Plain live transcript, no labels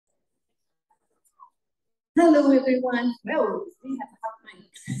Hello, everyone. Well, we have a hot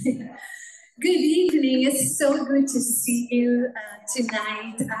mic. Good evening. It's so good to see you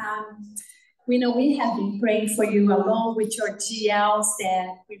tonight. We know we have been praying for you along with your GLs,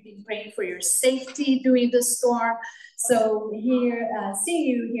 that we've been praying for your safety during the storm. So here, seeing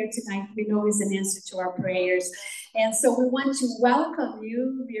you here tonight, we know is an answer to our prayers. And so we want to welcome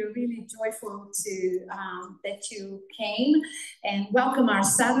you. We are really joyful that you came, and welcome our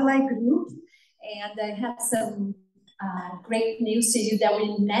satellite group. And I have some great news to you that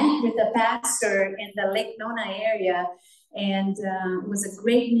we met with the pastor in the Lake Nona area, and it was a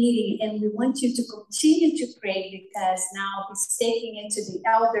great meeting. And we want you to continue to pray, because now he's taking it to the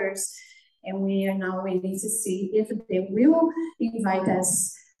elders, and we are now waiting to see if they will invite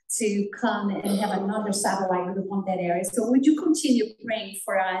us to come and have another satellite group on that area. So would you continue praying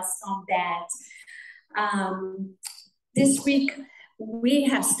for us on that? This week, we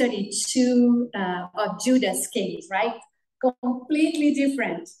have studied two of Judah's kings, right? Completely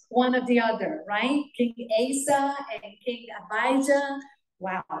different, one of the other, right? King Asa and King Abijah.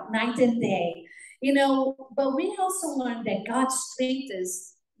 Wow, night and day. But we also learned that God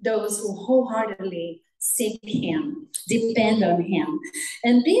strengthens those who wholeheartedly seek him, depend on him.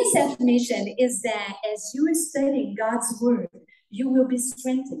 And BSF mission is that as you are studying God's word, you will be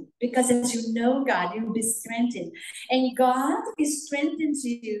strengthened, because as you know God, you will be strengthened. And God strengthens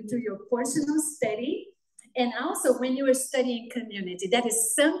you through your personal study, and also when you are studying community. That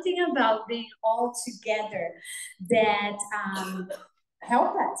is something about being all together that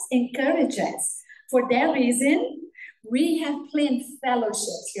help us, encourage us. For that reason, we have planned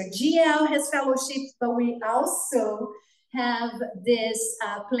fellowships. Your GL has fellowships, but we also have this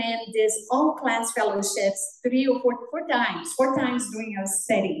all class fellowships four times during our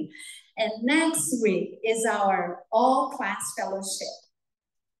study. And next week is our all class fellowship.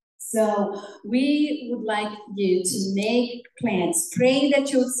 So we would like you to make plans. Pray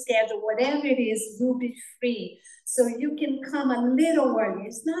that you'll schedule whatever it is will be free, so you can come a little early.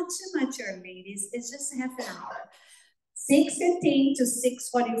 It's not too much early. It's just half an hour. 6:15 to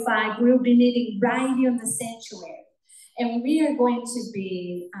 6:45, we'll be meeting right here in the sanctuary. And we are going to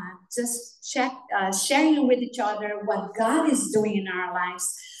be sharing with each other what God is doing in our lives,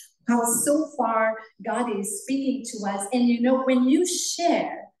 how so far God is speaking to us. And when you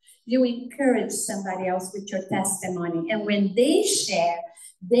share, you encourage somebody else with your testimony. And when they share,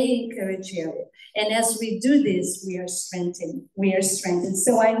 they encourage you. And as we do this, we are strengthened.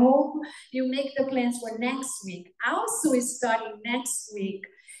 So I hope you make the plans for next week. Also, starting next week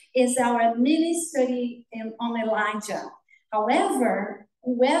is our mini study on Elijah. However,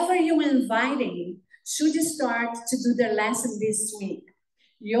 whoever you're inviting should start to do their lesson this week.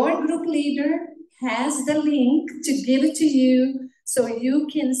 Your group leader has the link to give it to you, so you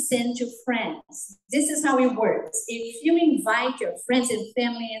can send your friends. This is how it works. If you invite your friends and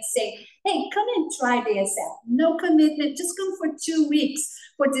family and say, hey, come and try BSF. No commitment, just come for 2 weeks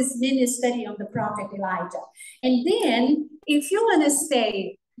for this mini study on the prophet Elijah. And then, if you want to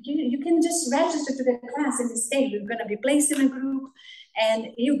stay, you can just register to the class and stay. You're going to be placed in a group,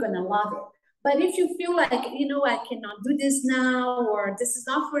 and you're going to love it. But if you feel like, I cannot do this now, or this is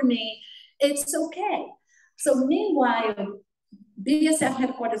not for me, it's okay. So meanwhile, BSF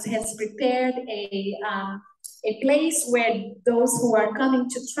headquarters has prepared a place where those who are coming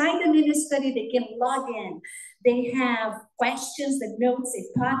to try the mini study, they can log in. They have questions, the notes, a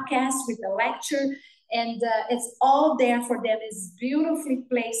podcast with the lecture, and it's all there for them. It's beautifully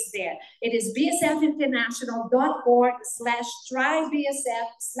placed there. It is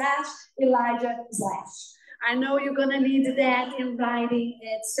bsfinternational.org/trybsf/Elijah/ I know you're going to need that in writing.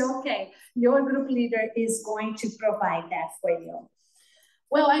 It's okay. Your group leader is going to provide that for you.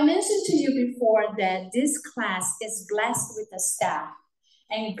 Well, I mentioned to you before that this class is blessed with a staff.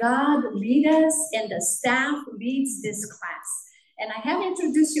 And God leads us, and the staff leads this class. And I have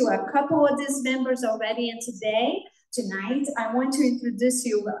introduced you a couple of these members already, and tonight, I want to introduce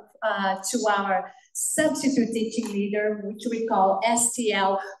you to our substitute teaching leader, which we call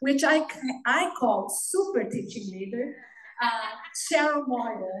STL, which I call super teaching leader, Cheryl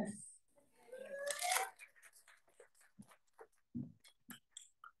Moyer.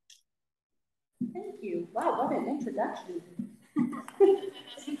 Thank you. Wow, what an introduction.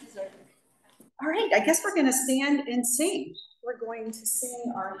 All right, I guess we're going to stand and sing. We're going to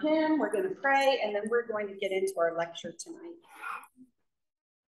sing our hymn, we're going to pray, and then we're going to get into our lecture tonight.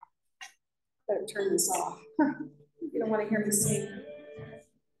 Better turn this off. You don't want to hear me sing.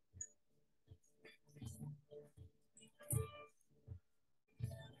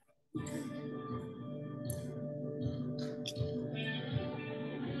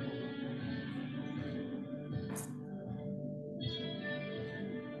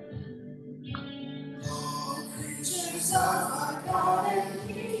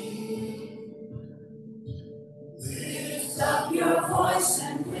 rejoice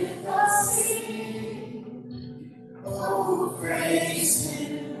and with us sing. Oh, praise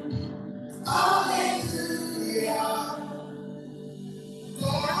Him. Hallelujah.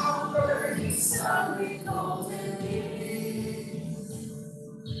 Now burning sun with golden leaves.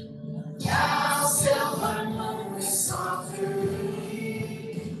 Now silver moon with soft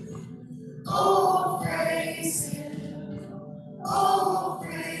relief. Oh, praise Him. Oh,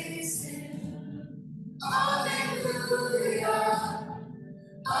 praise Him. Hallelujah.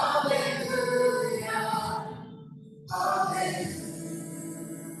 Hallelujah. Hallelujah.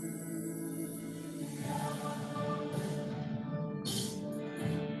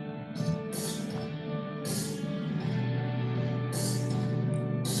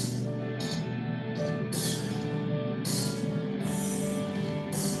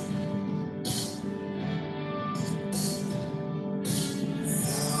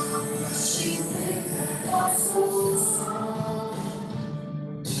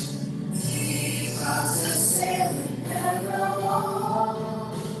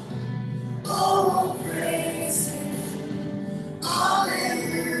 Oh, praise Him.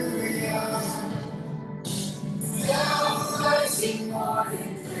 Hallelujah. Now rising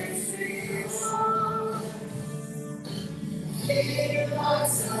morning, praise you. Here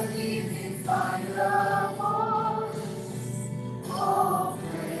lies the evening fire. Oh,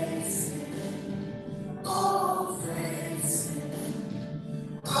 praise Him. Oh, praise Him.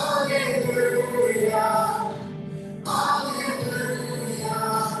 Hallelujah. Hallelujah.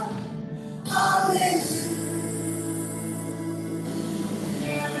 Hallelujah.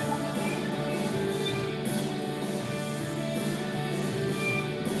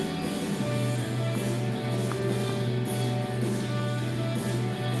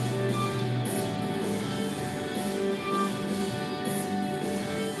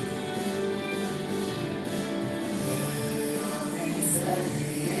 Praise the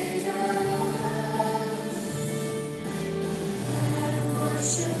Creator, and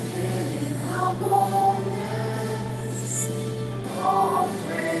worship Him in humbleness. Oh,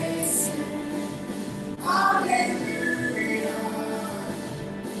 praise Him. Hallelujah.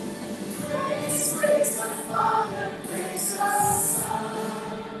 Praise, praise the Father, praise the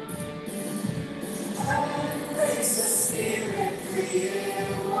Son, and praise the Spirit, three in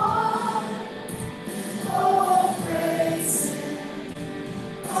one. Oh, praise Him.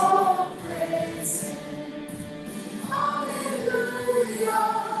 Oh, praise Him. Hallelujah.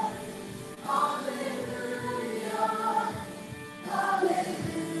 Hallelujah.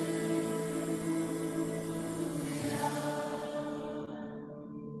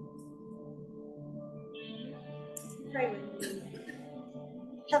 Pray with me.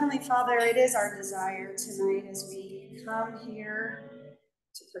 Heavenly Father, it is our desire tonight as we come here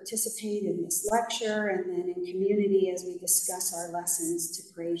to participate in this lecture and then in community as we discuss our lessons to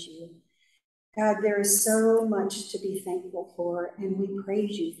praise you. God, there is so much to be thankful for, and we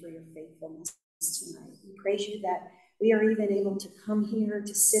praise you for your faithfulness tonight. We praise you that we are even able to come here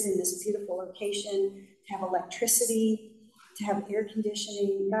to sit in this beautiful location, to have electricity, to have air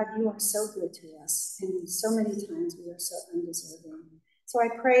conditioning. God, you are so good to us, and so many times we are so undeserving. So I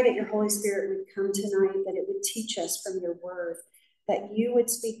pray that your Holy Spirit would come tonight, that it would teach us from your word, that you would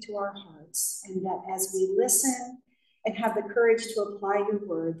speak to our hearts, and that as we listen and have the courage to apply your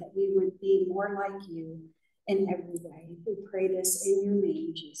word, that we would be more like you in every way. We pray this in your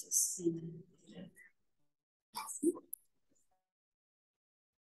name, Jesus. Amen.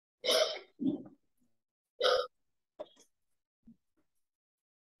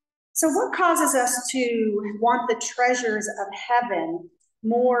 So what causes us to want the treasures of heaven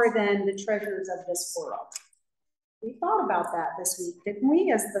more than the treasures of this world? We thought about that this week, didn't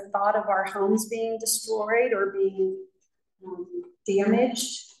we? As the thought of our homes being destroyed or being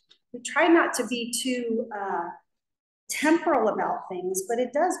damaged. We try not to be too temporal about things, but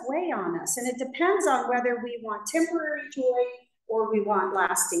it does weigh on us. And it depends on whether we want temporary joy or we want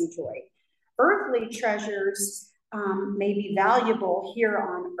lasting joy. Earthly treasures may be valuable here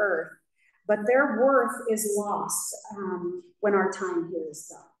on earth, but their worth is lost when our time here is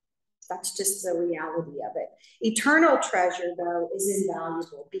done. That's just the reality of it. Eternal treasure, though, is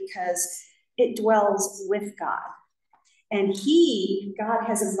invaluable because it dwells with God. And God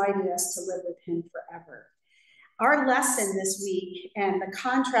has invited us to live with him forever. Our lesson this week and the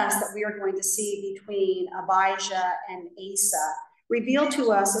contrast that we are going to see between Abijah and Asa reveal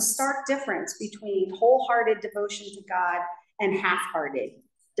to us a stark difference between wholehearted devotion to God and half-hearted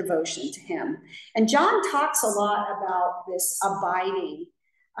devotion to him. And John talks a lot about this abiding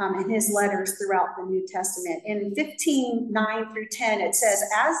in his letters throughout the New Testament. In 15:9-10, it says,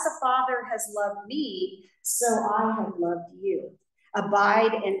 "As the Father has loved me, so I have loved you.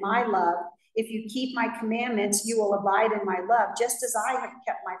 Abide in my love. If you keep my commandments, you will abide in my love, just as I have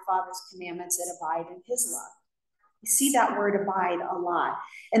kept my Father's commandments and abide in his love. You see that word abide a lot.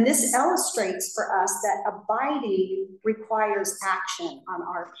 And this illustrates for us that abiding requires action on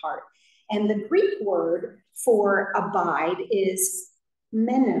our part. And the Greek word for abide is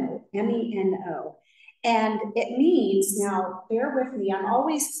meno, M-E-N-O. And it means, now bear with me, I'm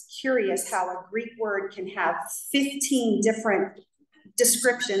always curious how a Greek word can have 15 different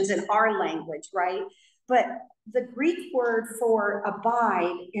descriptions in our language, right? But the Greek word for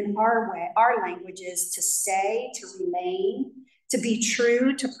abide in our language is to stay, to remain, to be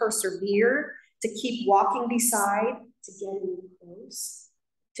true, to persevere, to keep walking beside, to get in close,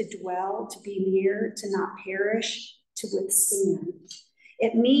 to dwell, to be near, to not perish, to withstand.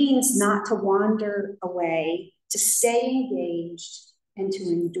 It means not to wander away, to stay engaged, and to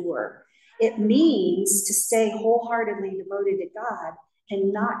endure. It means to stay wholeheartedly devoted to God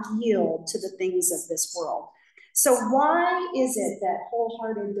and not yield to the things of this world. So why is it that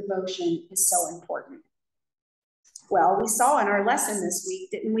wholehearted devotion is so important? Well, we saw in our lesson this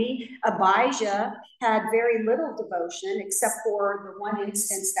week, didn't we? Abijah had very little devotion except for the one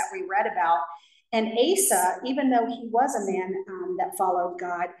instance that we read about. And Asa, even though he was a man that followed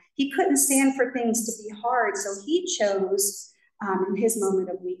God, he couldn't stand for things to be hard. So he chose, in his moment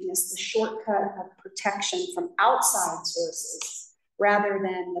of weakness, the shortcut of protection from outside sources rather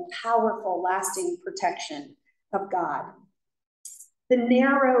than the powerful, lasting protection of God. The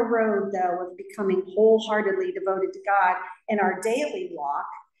narrow road, though, of becoming wholeheartedly devoted to God in our daily walk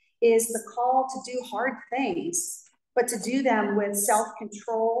is the call to do hard things, but to do them with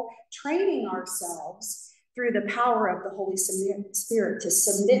self-control, training ourselves through the power of the Holy Spirit to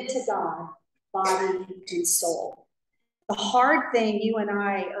submit to God, body and soul. The hard thing you and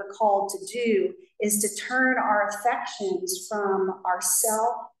I are called to do is to turn our affections from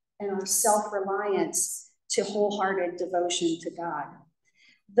ourself and our self-reliance to wholehearted devotion to God.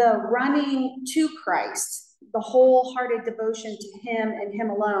 The running to Christ, the wholehearted devotion to him and him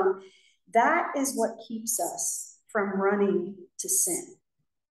alone, that is what keeps us from running to sin.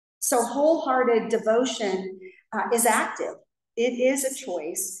 So wholehearted devotion is active. It is a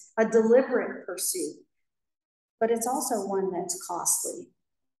choice, a deliberate pursuit, but it's also one that's costly.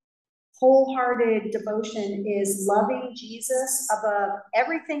 Wholehearted devotion is loving Jesus above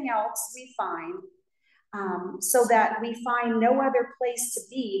everything else we find, so that we find no other place to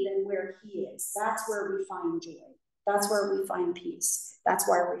be than where he is. That's where we find joy. That's where we find peace. That's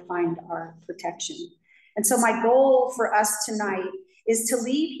where we find our protection. And so my goal for us tonight is to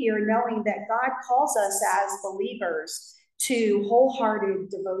leave here knowing that God calls us as believers to wholehearted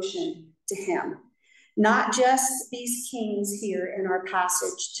devotion to him. Not just these kings here in our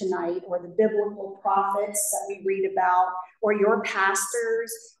passage tonight, or the biblical prophets that we read about, or your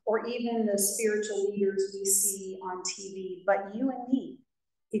pastors, or even the spiritual leaders we see on TV, but you and me.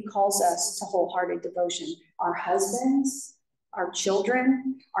 He calls us to wholehearted devotion. Our husbands, our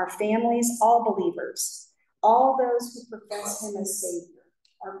children, our families, all believers, all those who profess him as Savior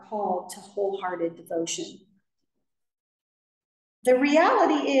are called to wholehearted devotion. The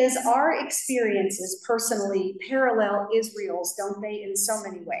reality is our experiences personally parallel Israel's, don't they, in so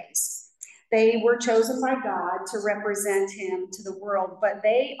many ways. They were chosen by God to represent him to the world, but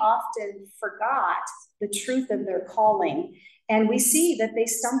they often forgot the truth of their calling. And we see that they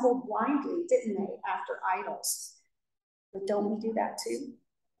stumbled blindly, didn't they, after idols? But don't we do that too?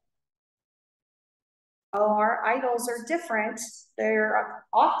 Oh, our idols are different. They're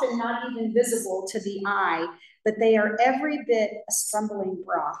often not even visible to the eye, but they are every bit a stumbling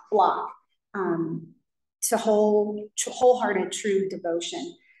block to wholehearted true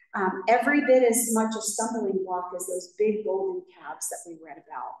devotion. Every bit as much a stumbling block as those big golden calves that we read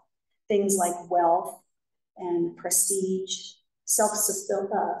about. Things like wealth and prestige,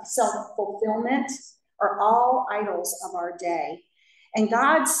 self-fulfillment are all idols of our day. And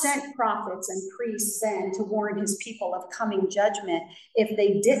God sent prophets and priests then to warn his people of coming judgment if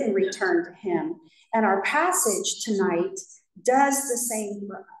they didn't return to him. And our passage tonight does the same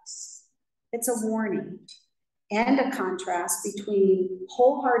for us. It's a warning and a contrast between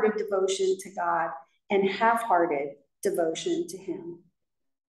wholehearted devotion to God and half-hearted devotion to him.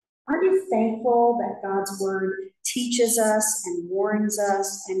 Aren't you thankful that God's word teaches us and warns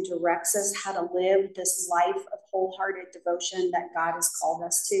us and directs us how to live this life of wholehearted devotion that God has called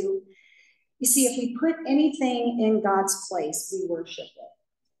us to? You see, if we put anything in God's place, we worship it.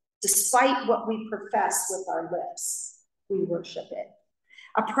 Despite what we profess with our lips, we worship it.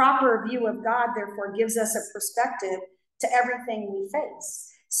 A proper view of God, therefore, gives us a perspective to everything we face.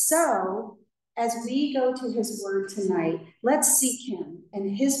 So as we go to his word tonight, let's seek him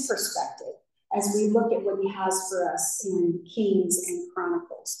and his perspective as we look at what he has for us in Kings and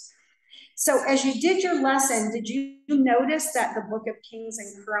Chronicles. So as you did your lesson, did you notice that the book of Kings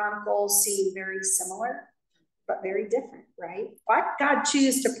and Chronicles seem very similar, but very different, right? Why did God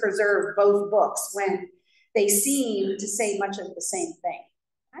choose to preserve both books when they seem to say much of the same thing?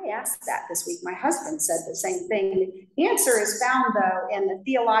 I asked that this week. My husband said the same thing. The answer is found, though, in the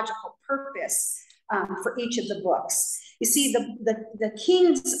theological purpose for each of the books. You see, the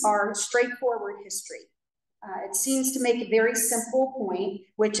Kings are straightforward history. It seems to make a very simple point,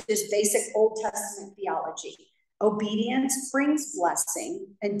 which is basic Old Testament theology. Obedience brings blessing,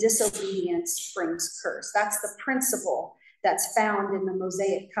 and disobedience brings curse. That's the principle that's found in the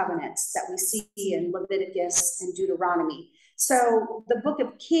Mosaic covenants that we see in Leviticus and Deuteronomy. So the book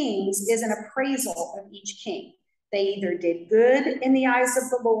of Kings is an appraisal of each king. They either did good in the eyes of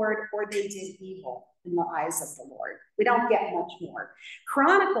the Lord or they did evil in the eyes of the Lord. We don't get much more.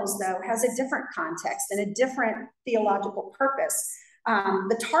 Chronicles, though, has a different context and a different theological purpose.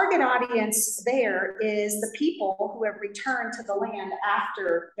 The target audience there is the people who have returned to the land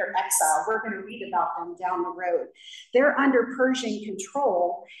after their exile. We're going to read about them down the road. They're under Persian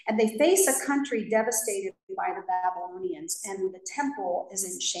control, and they face a country devastated by the Babylonians, and the temple is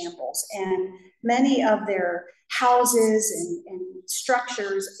in shambles, and many of their houses and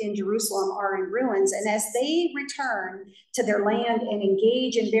structures in Jerusalem are in ruins. And as they return to their land and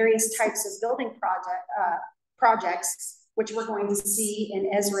engage in various types of building projects, which we're going to see in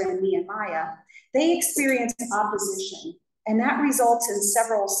Ezra and Nehemiah, they experience opposition. And that results in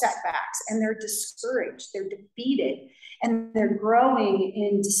several setbacks, and they're discouraged, they're defeated, and they're growing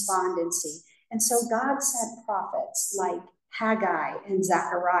in despondency. And so God sent prophets like Haggai and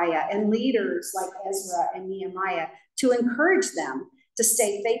Zechariah and leaders like Ezra and Nehemiah to encourage them to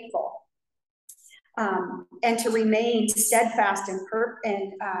stay faithful and to remain steadfast in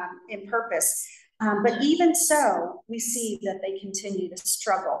purpose. But even so, we see that they continue to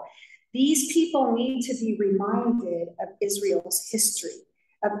struggle. These people need to be reminded of Israel's history,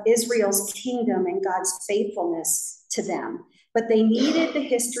 of Israel's kingdom and God's faithfulness to them. But they needed the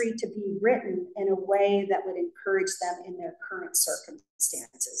history to be written in a way that would encourage them in their current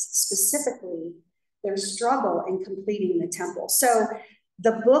circumstances, specifically their struggle in completing the temple. So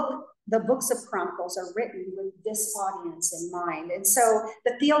the books of Chronicles are written with this audience in mind. And so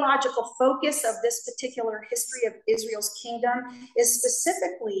the theological focus of this particular history of Israel's kingdom is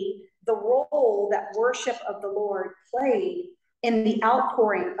specifically the role that worship of the Lord played in the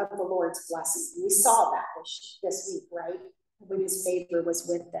outpouring of the Lord's blessing. We saw that this week, right? When his favor was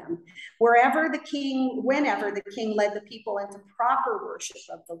with them. Whenever the king led the people into proper worship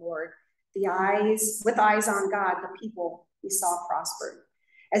of the Lord, with eyes on God, the people we saw prospered.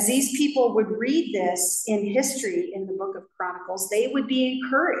 As these people would read this in history in the book of Chronicles, they would be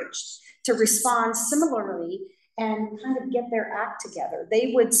encouraged to respond similarly and kind of get their act together.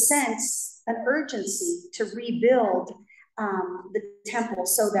 They would sense an urgency to rebuild the temple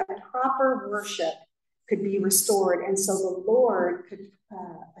so that proper worship could be restored, and so the Lord could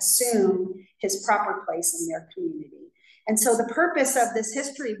assume his proper place in their community. And so the purpose of this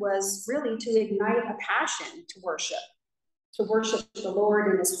history was really to ignite a passion to worship the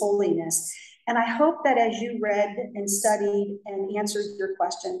Lord in his holiness. And I hope that as you read and studied and answered your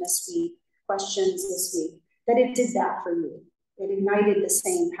questions this week, that it did that for you. It ignited the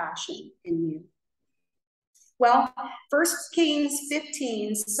same passion in you. Well, 1 Kings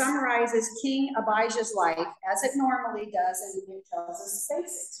 15 summarizes King Abijah's life as it normally does, and it tells us the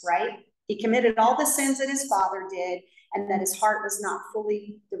basics, right? He committed all the sins that his father did, and that his heart was not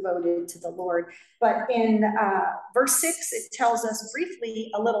fully devoted to the Lord. But in verse 6, it tells us briefly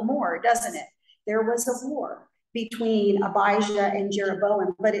a little more, doesn't it? There was a war between Abijah and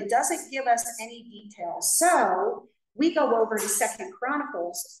Jeroboam, but it doesn't give us any details. So we go over to 2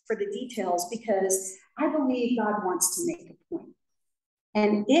 Chronicles for the details, because I believe God wants to make a point.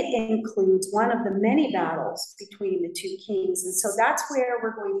 And it includes one of the many battles between the two kings. And so that's where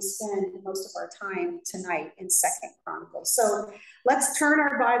we're going to spend most of our time tonight in 2 Chronicles. So let's turn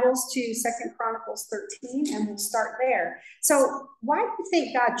our Bibles to 2 Chronicles 13, and we'll start there. So why do you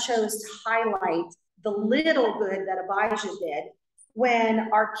think God chose to highlight the little good that Abijah did when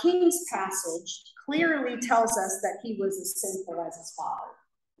our king's passage clearly tells us that he was as sinful as his father?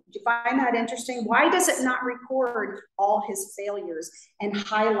 Did you find that interesting? Why does it not record all his failures and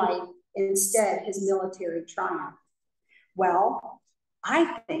highlight instead his military triumph? Well,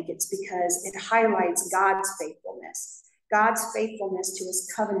 I think it's because it highlights God's faithfulness to his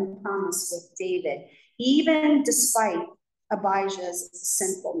covenant promise with David, even despite Abijah's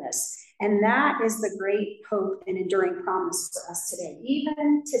sinfulness. And that is the great hope and enduring promise for us today.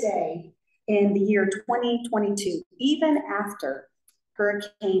 Even today, in the year 2022, even after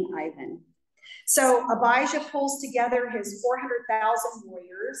Hurricane Ivan. So Abijah pulls together his 400,000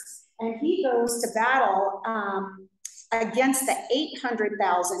 warriors, and he goes to battle against the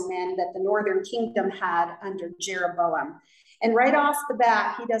 800,000 men that the northern kingdom had under Jeroboam. And right off the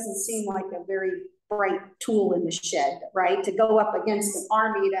bat, he doesn't seem like a very bright tool in the shed, right? To go up against an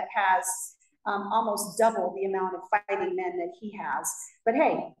army that has almost double the amount of fighting men that he has. But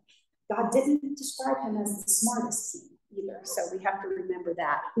hey, God didn't describe him as the smartest king either, so we have to remember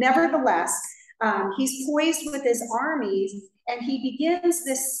that. Nevertheless, he's poised with his armies, and he begins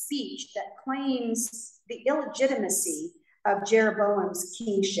this speech that claims the illegitimacy of Jeroboam's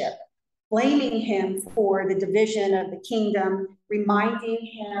kingship, blaming him for the division of the kingdom, reminding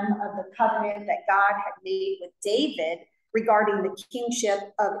him of the covenant that God had made with David regarding the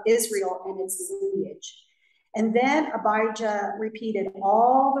kingship of Israel and its lineage. And then Abijah repeated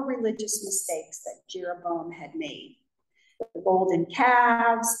all the religious mistakes that Jeroboam had made. The golden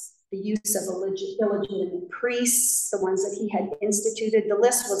calves, the use of illegitimate priests, the ones that he had instituted. The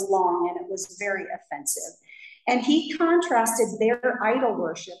list was long and it was very offensive. And he contrasted their idol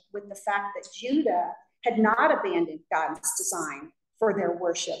worship with the fact that Judah had not abandoned God's design for their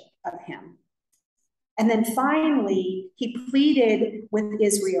worship of him. And then finally, he pleaded with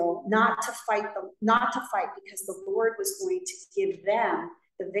Israel not to fight because the Lord was going to give them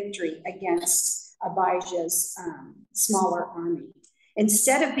the victory against Abijah's smaller army.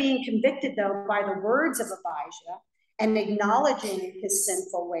 Instead of being convicted, though, by the words of Abijah and acknowledging his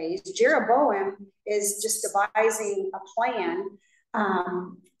sinful ways, Jeroboam is just devising a plan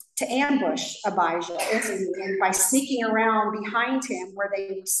to ambush Abijah, isn't he? And by sneaking around behind him where they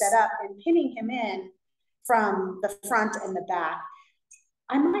were set up and pinning him in from the front and the back.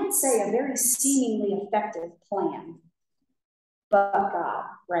 I might say a very seemingly effective plan, but God,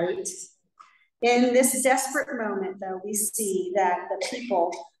 right? In this desperate moment, though, we see that the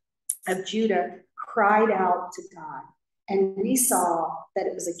people of Judah cried out to God, and we saw that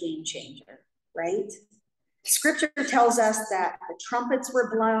it was a game changer, right? Scripture tells us that the trumpets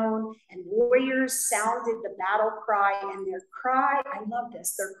were blown and warriors sounded the battle cry, and their cry, I love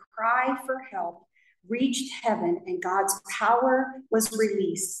this, their cry for help reached heaven, and God's power was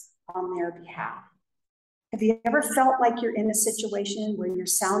released on their behalf. Have you ever felt like you're in a situation where you're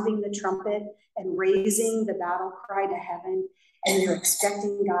sounding the trumpet and raising the battle cry to heaven, and you're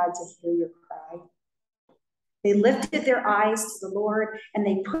expecting God to hear your cry? They lifted their eyes to the Lord, and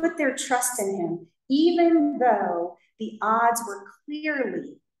they put their trust in him, even though the odds were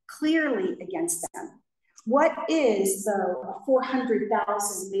clearly against them. What is, though, a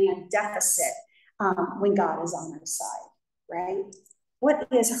 400,000 man deficit when God is on our side, right? What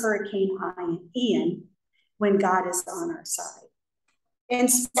is Hurricane Ian when God is on our side? In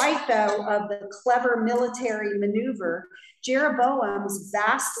spite, though, of the clever military maneuver, Jeroboam's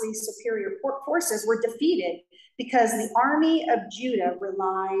vastly superior forces were defeated because the army of Judah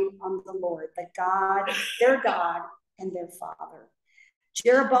relied on the Lord, their God and their Father.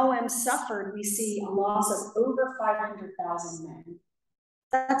 Jeroboam suffered, we see, a loss of over 500,000 men.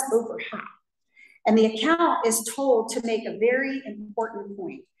 That's over half. And the account is told to make a very important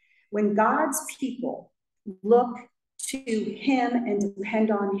point. When God's people look to him and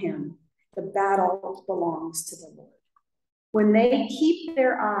depend on him, the battle belongs to the Lord. When they keep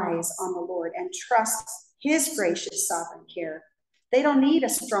their eyes on the Lord and trust his gracious sovereign care, they don't need a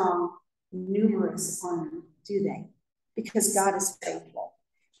strong, numerous army, do they? Because God is faithful.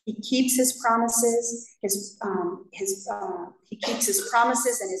 He keeps his promises, he keeps his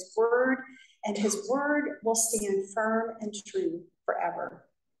promises and his word will stand firm and true forever.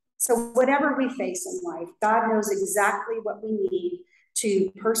 So whatever we face in life, God knows exactly what we need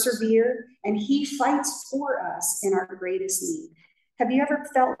to persevere, and he fights for us in our greatest need. Have you ever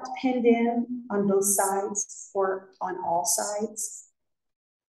felt pinned in on both sides or on all sides?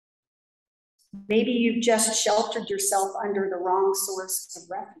 Maybe you've just sheltered yourself under the wrong source of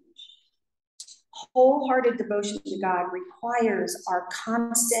refuge. Wholehearted devotion to God requires our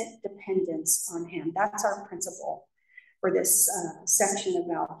constant dependence on him. That's our principle for this section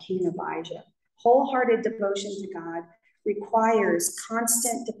about King Abijah. Wholehearted devotion to God requires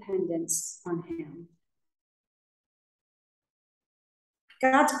constant dependence on him.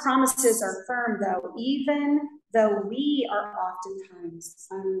 God's promises are firm, though, even though we are oftentimes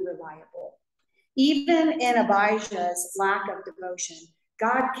unreliable. Even in Abijah's lack of devotion,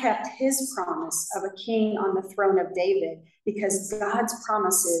 God kept his promise of a king on the throne of David because God's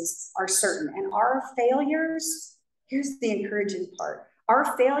promises are certain. And our failures, here's the encouraging part,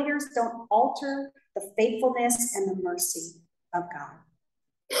 Our failures don't alter the faithfulness and the mercy of God.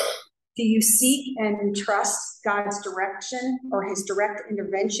 Do you seek and trust God's direction or his direct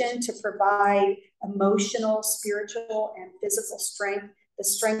intervention to provide emotional, spiritual, and physical strength, the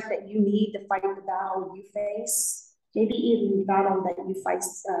strength that you need to fight the battle you face? Maybe even the battle that you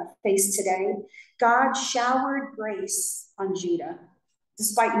face today. God showered grace on Judah,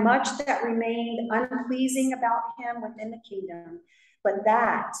 despite much that remained unpleasing about him within the kingdom. But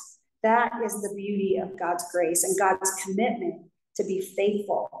that is the beauty of God's grace and God's commitment to be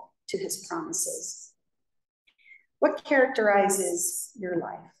faithful to his promises. What characterizes your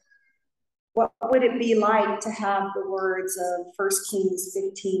life? What would it be like to have the words of 1 Kings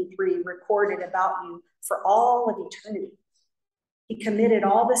 15:3 recorded about you for all of eternity? He committed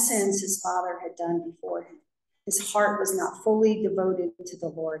all the sins his father had done before him. His heart was not fully devoted to the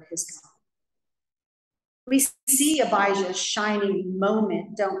Lord his God. We see Abijah's shining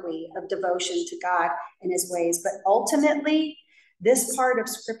moment, don't we, of devotion to God and his ways. But ultimately, this part of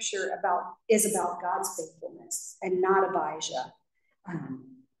scripture is about God's faithfulness and not Abijah.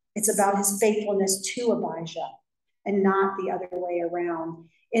 It's about his faithfulness to Abijah and not the other way around.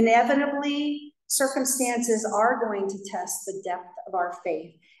 Inevitably, circumstances are going to test the depth of our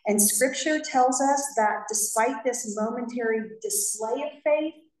faith. And scripture tells us that despite this momentary display of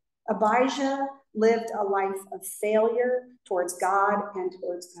faith, Abijah lived a life of failure towards God and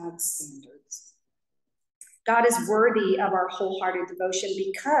towards God's standards. God is worthy of our wholehearted devotion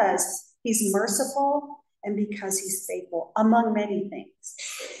because he's merciful and because he's faithful, among many things.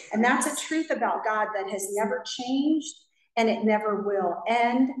 And that's a truth about God that has never changed and it never will.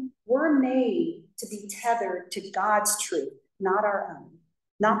 And we're made to be tethered to God's truth, not our own,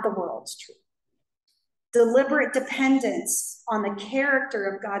 not the world's truth. Deliberate dependence on the character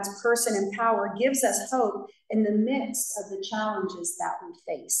of God's person and power gives us hope in the midst of the challenges that we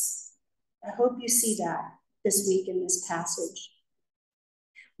face. I hope you see that this week in this passage.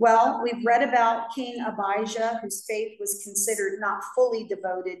 Well, we've read about King Abijah, whose faith was considered not fully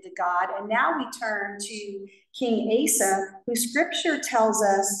devoted to God. And now we turn to King Asa, who scripture tells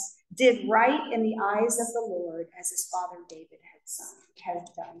us did right in the eyes of the Lord as his father David had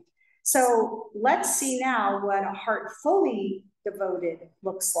done. So let's see now what a heart fully devoted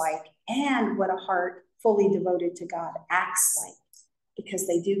looks like and what a heart fully devoted to God acts like, because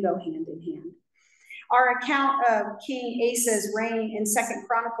they do go hand in hand. Our account of King Asa's reign in 2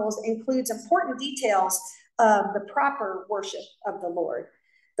 Chronicles includes important details of the proper worship of the Lord.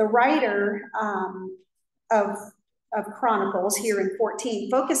 The writer of Chronicles here in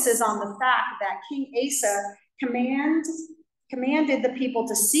 14 focuses on the fact that King Asa commanded the people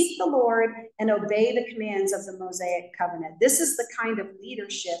to seek the Lord and obey the commands of the Mosaic covenant. This is the kind of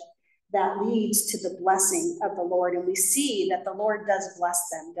leadership that leads to the blessing of the Lord. And we see that the Lord does bless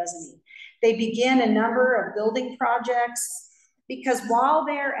them, doesn't he? They begin a number of building projects because while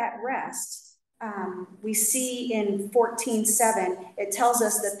they're at rest, we see in 14:7, it tells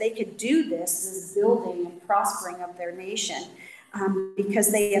us that they could do this building and prospering of their nation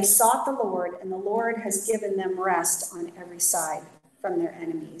because they have sought the Lord and the Lord has given them rest on every side from their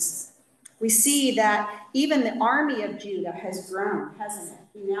enemies. We see that even the army of Judah has grown, hasn't it?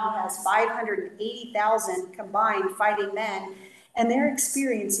 He now has 580,000 combined fighting men, and they're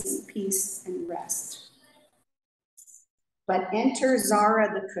experiencing peace and rest. But enter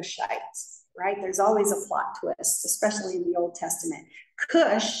Zara the Cushite, right? There's always a plot twist, especially in the Old Testament.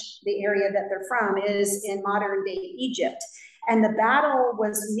 Cush, the area that they're from, is in modern-day Egypt, and the battle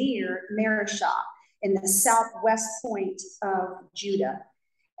was near Marishah in the southwest point of Judah.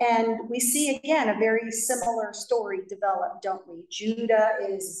 And we see, again, a very similar story develop, don't we? Judah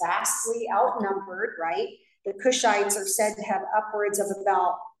is vastly outnumbered, right? The Cushites are said to have upwards of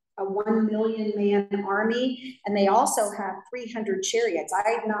about a 1 million man army, and they also have 300 chariots. I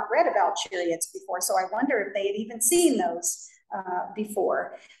had not read about chariots before, so I wonder if they had even seen those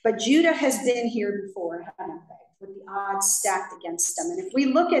before. But Judah has been here before, haven't they? With the odds stacked against them. And if we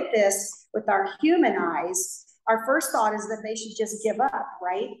look at this with our human eyes, our first thought is that they should just give up,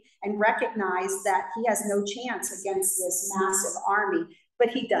 right? And recognize that he has no chance against this massive army. But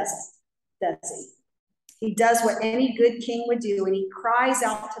he doesn't, does he? He does what any good king would do, and he cries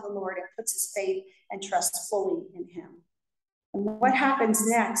out to the Lord and puts his faith and trust fully in him. And what happens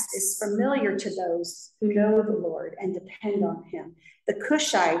next is familiar to those who know the Lord and depend on him. The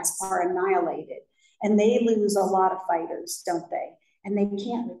Cushites are annihilated, and they lose a lot of fighters, don't they? And they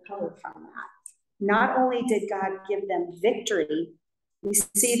can't recover from that. Not only did God give them victory, we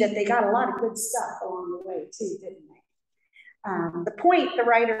see that they got a lot of good stuff along the way too, didn't they? The point the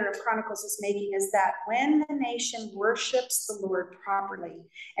writer of Chronicles is making is that when the nation worships the Lord properly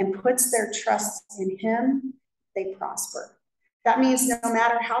and puts their trust in him, they prosper. That means no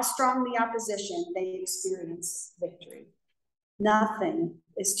matter how strong the opposition, they experience victory. Nothing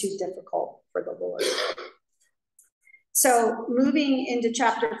is too difficult for the Lord. So moving into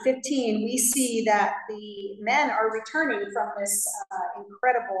chapter 15, we see that the men are returning from this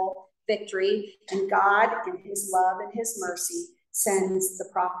incredible victory, and God, in his love and his mercy, sends the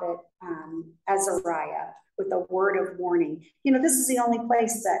prophet Azariah with a word of warning. You know, this is the only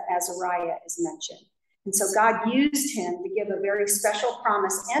place that Azariah is mentioned. And so God used him to give a very special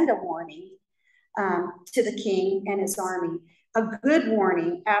promise and a warning to the king and his army. A good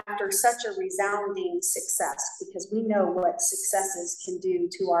warning after such a resounding success, because we know what successes can do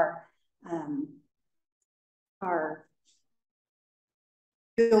to our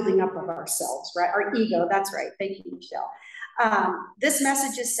building up of ourselves, right? Our ego, that's right. Thank you, Michelle. This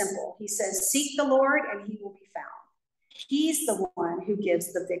message is simple. He says, seek the Lord and he will be found. He's the one who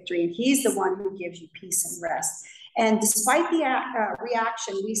gives the victory, and he's the one who gives you peace and rest. And despite the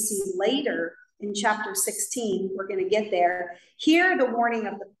reaction we see later in chapter 16, we're going to get there. Here, the warning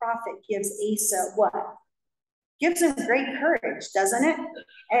of the prophet gives Asa what? Gives him great courage, doesn't it?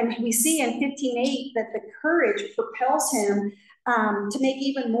 And we see in 15:8 that the courage propels him to make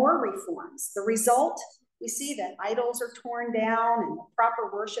even more reforms. The result, we see that idols are torn down and the proper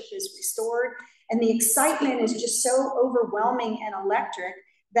worship is restored. And the excitement is just so overwhelming and electric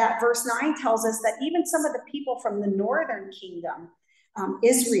that verse 9 tells us that even some of the people from the northern kingdom,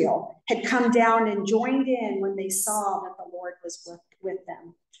 Israel, had come down and joined in when they saw that the Lord was with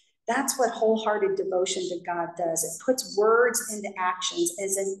them. That's what wholehearted devotion to God does. It puts words into actions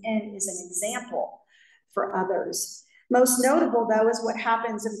as an example for others. Most notable, though, is what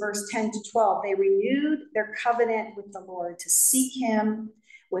happens in verse 10 to 12. They renewed their covenant with the Lord to seek him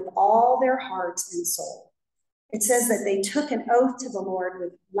with all their hearts and soul. It says that they took an oath to the Lord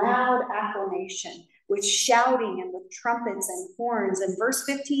with loud acclamation, with shouting and with trumpets and horns. And verse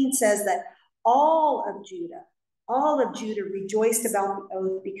 15 says that all of Judah rejoiced about the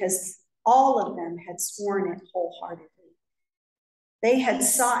oath because all of them had sworn it wholeheartedly. They had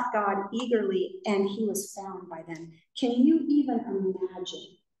sought God eagerly, and he was found by them. Can you even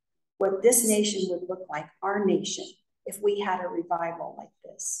imagine what this nation would look like, our nation, if we had a revival like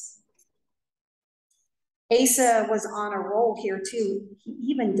this? Asa was on a roll here too. He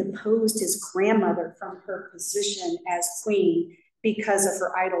even deposed his grandmother from her position as queen because of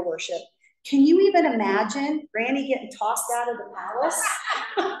her idol worship. Can you even imagine Granny getting tossed out of the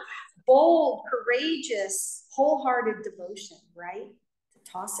palace? Bold, courageous, wholehearted devotion, right?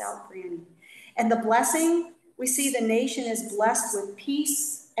 To toss out Granny. And the blessing, we see the nation is blessed with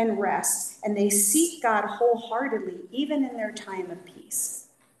peace and rest, and they seek God wholeheartedly, even in their time of peace.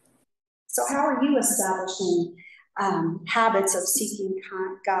 So how are you establishing habits of seeking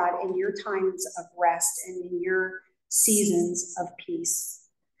God in your times of rest and in your seasons of peace?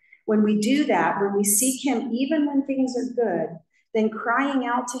 When we do that, when we seek him, even when things are good, then crying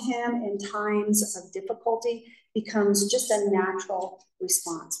out to him in times of difficulty becomes just a natural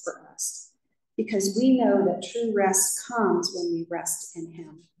response for us, because we know that true rest comes when we rest in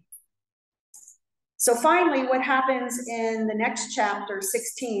him. So finally, what happens in the next chapter,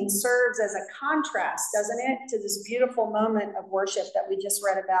 16, serves as a contrast, doesn't it, to this beautiful moment of worship that we just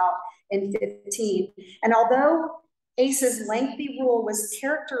read about in 15. And although Asa's lengthy rule was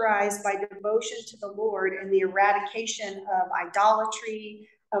characterized by devotion to the Lord and the eradication of idolatry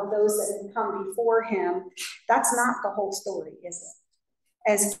of those that had come before him, that's not the whole story, is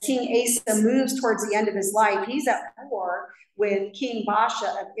it? As King Asa moves towards the end of his life, he's at war with King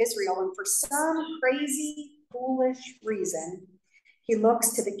Baasha of Israel, and for some crazy, foolish reason, he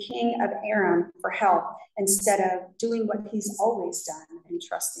looks to the king of Aram for help instead of doing what he's always done and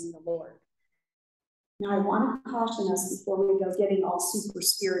trusting the Lord. Now, I want to caution us before we go getting all super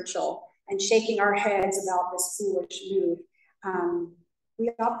spiritual and shaking our heads about this foolish move.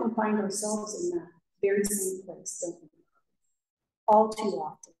 We often find ourselves in that very same place, don't we? All too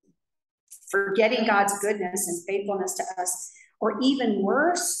often. Forgetting God's goodness and faithfulness to us, or even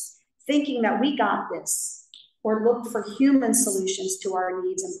worse, thinking that we got this, or look for human solutions to our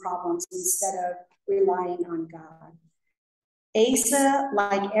needs and problems instead of relying on God. Asa,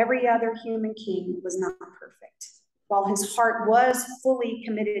 like every other human king, was not perfect. While his heart was fully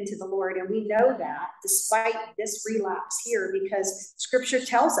committed to the Lord, and we know that despite this relapse here, because scripture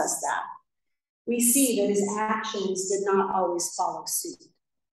tells us that, we see that his actions did not always follow suit.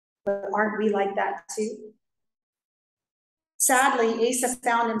 But aren't we like that too? Sadly, Asa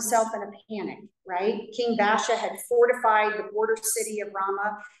found himself in a panic, right? King Baasha had fortified the border city of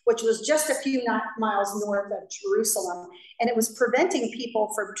Ramah, which was just a few miles north of Jerusalem, and it was preventing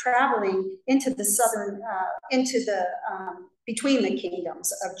people from traveling into the southern, between the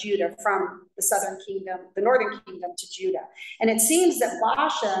kingdoms of Judah, from the southern kingdom, the northern kingdom to Judah. And it seems that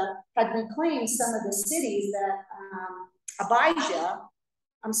Baasha had reclaimed some of the cities that Baasha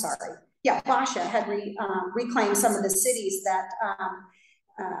had reclaimed some of the cities that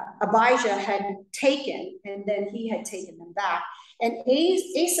Abijah had taken, and then he had taken them back. And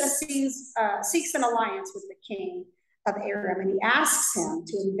Asa seeks an alliance with the king of Aram, and he asks him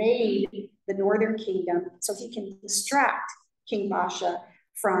to invade the northern kingdom so he can distract King Baasha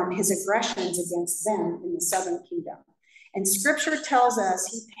from his aggressions against them in the southern kingdom. And scripture tells us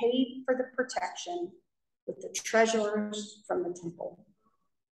he paid for the protection with the treasures from the temple.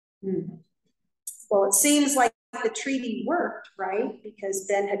 Well, it seems like the treaty worked, right? Because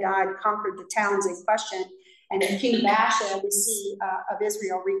Ben-Hadad conquered the towns in question, and King Baasha, we see, of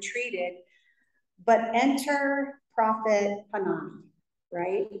Israel retreated. But enter prophet Hanani,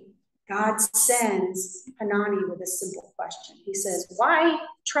 right? God sends Hanani with a simple question. He says, why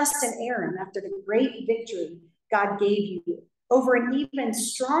trust in Aram after the great victory God gave you over an even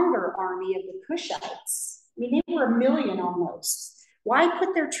stronger army of the Cushites? I mean, they were 1 million almost. Why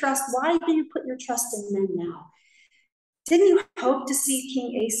do you put your trust in men now? Didn't you hope to see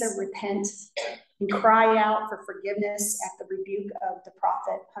King Asa repent and cry out for forgiveness at the rebuke of the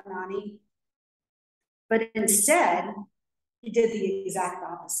prophet Hanani? But instead, he did the exact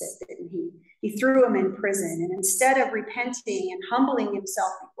opposite, didn't he? He threw him in prison. And instead of repenting and humbling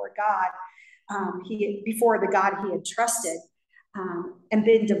himself before God, before the God he had trusted and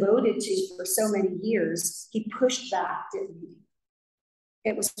been devoted to for so many years, he pushed back, didn't he?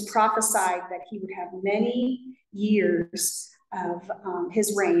 It was prophesied that he would have many years of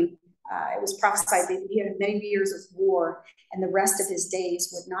his reign. It was prophesied that he had many years of war, and the rest of his days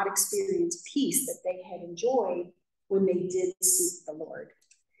would not experience peace that they had enjoyed when they did seek the Lord.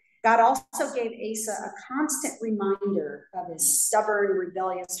 God also gave Asa a constant reminder of his stubborn,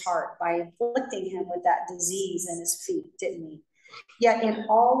 rebellious heart by inflicting him with that disease in his feet, didn't he? Yet in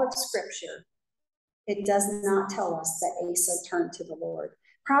all of Scripture, it does not tell us that Asa turned to the Lord.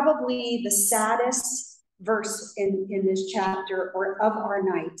 Probably the saddest verse in this chapter, or of our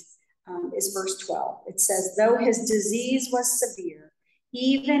night, is verse 12. It says, though his disease was severe,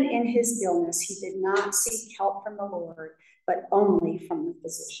 even in his illness, he did not seek help from the Lord, but only from the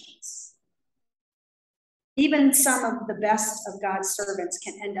physicians. Even some of the best of God's servants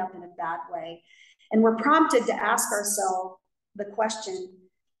can end up in a bad way. And we're prompted to ask ourselves the question,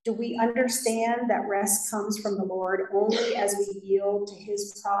 do we understand that rest comes from the Lord only as we yield to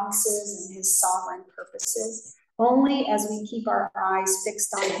his promises and his sovereign purposes? Only as we keep our eyes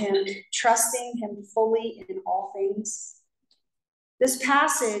fixed on him, trusting him fully in all things? This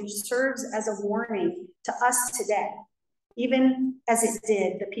passage serves as a warning to us today, even as it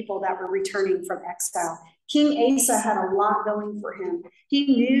did the people that were returning from exile. King Asa had a lot going for him. He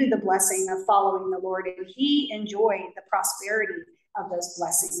knew the blessing of following the Lord, and he enjoyed the prosperity of those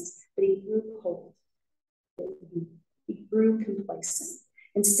blessings, but he grew cold. He grew complacent.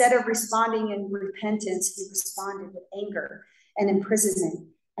 Instead of responding in repentance, he responded with anger and imprisonment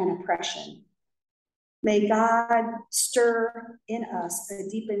and oppression. May God stir in us a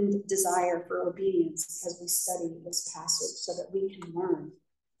deepened desire for obedience as we study this passage so that we can learn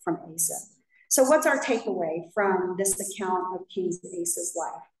from Asa. So what's our takeaway from this account of King Asa's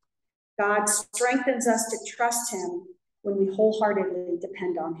life? God strengthens us to trust him when we wholeheartedly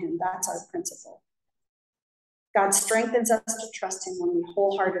depend on him. That's our principle. God strengthens us to trust him when we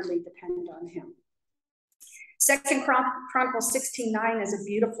wholeheartedly depend on him. 2 Chronicles 16:9 is a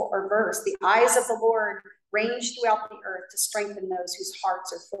beautiful verse. The eyes of the Lord range throughout the earth to strengthen those whose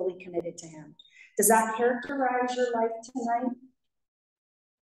hearts are fully committed to him. Does that characterize your life tonight?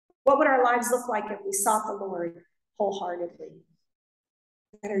 What would our lives look like if we sought the Lord wholeheartedly?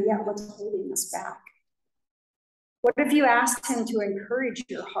 Better yet, what's holding us back? What if you asked him to encourage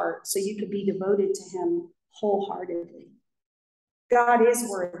your heart so you could be devoted to him wholeheartedly? God is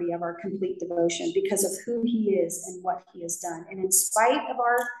worthy of our complete devotion because of who he is and what he has done. And in spite of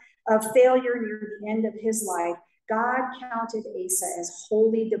our failure near the end of his life, God counted Asa as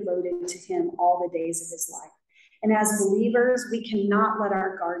wholly devoted to him all the days of his life. And as believers, we cannot let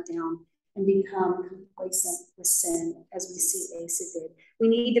our guard down and become complacent with sin as we see Asa did. We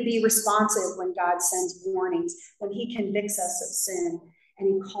need to be responsive when God sends warnings, when he convicts us of sin and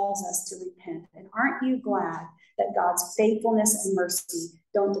he calls us to repent. And aren't you glad that God's faithfulness and mercy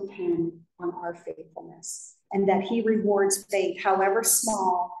don't depend on our faithfulness? and that he rewards faith, however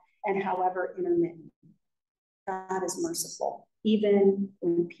small and however intermittent. God is merciful, even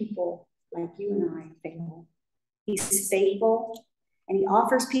when people like you and I fail. He's faithful, and he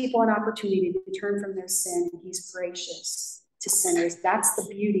offers people an opportunity to turn from their sin, and he's gracious to sinners. That's the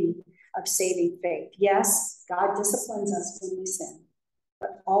beauty of saving faith. Yes, God disciplines us when we sin,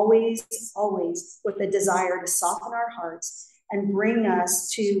 but always, always with the desire to soften our hearts and bring us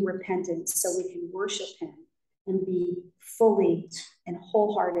to repentance so we can worship him and be fully and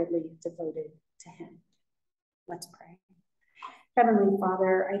wholeheartedly devoted to him. Let's pray. Heavenly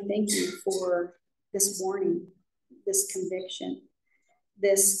Father, I thank you for this warning, this conviction,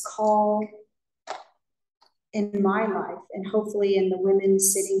 this call in my life, and hopefully in the women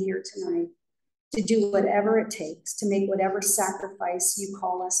sitting here tonight, to do whatever it takes, to make whatever sacrifice you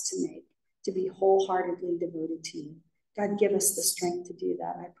call us to make, to be wholeheartedly devoted to you. God, give us the strength to do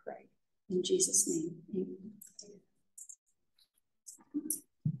that, I pray. In Jesus' name, amen.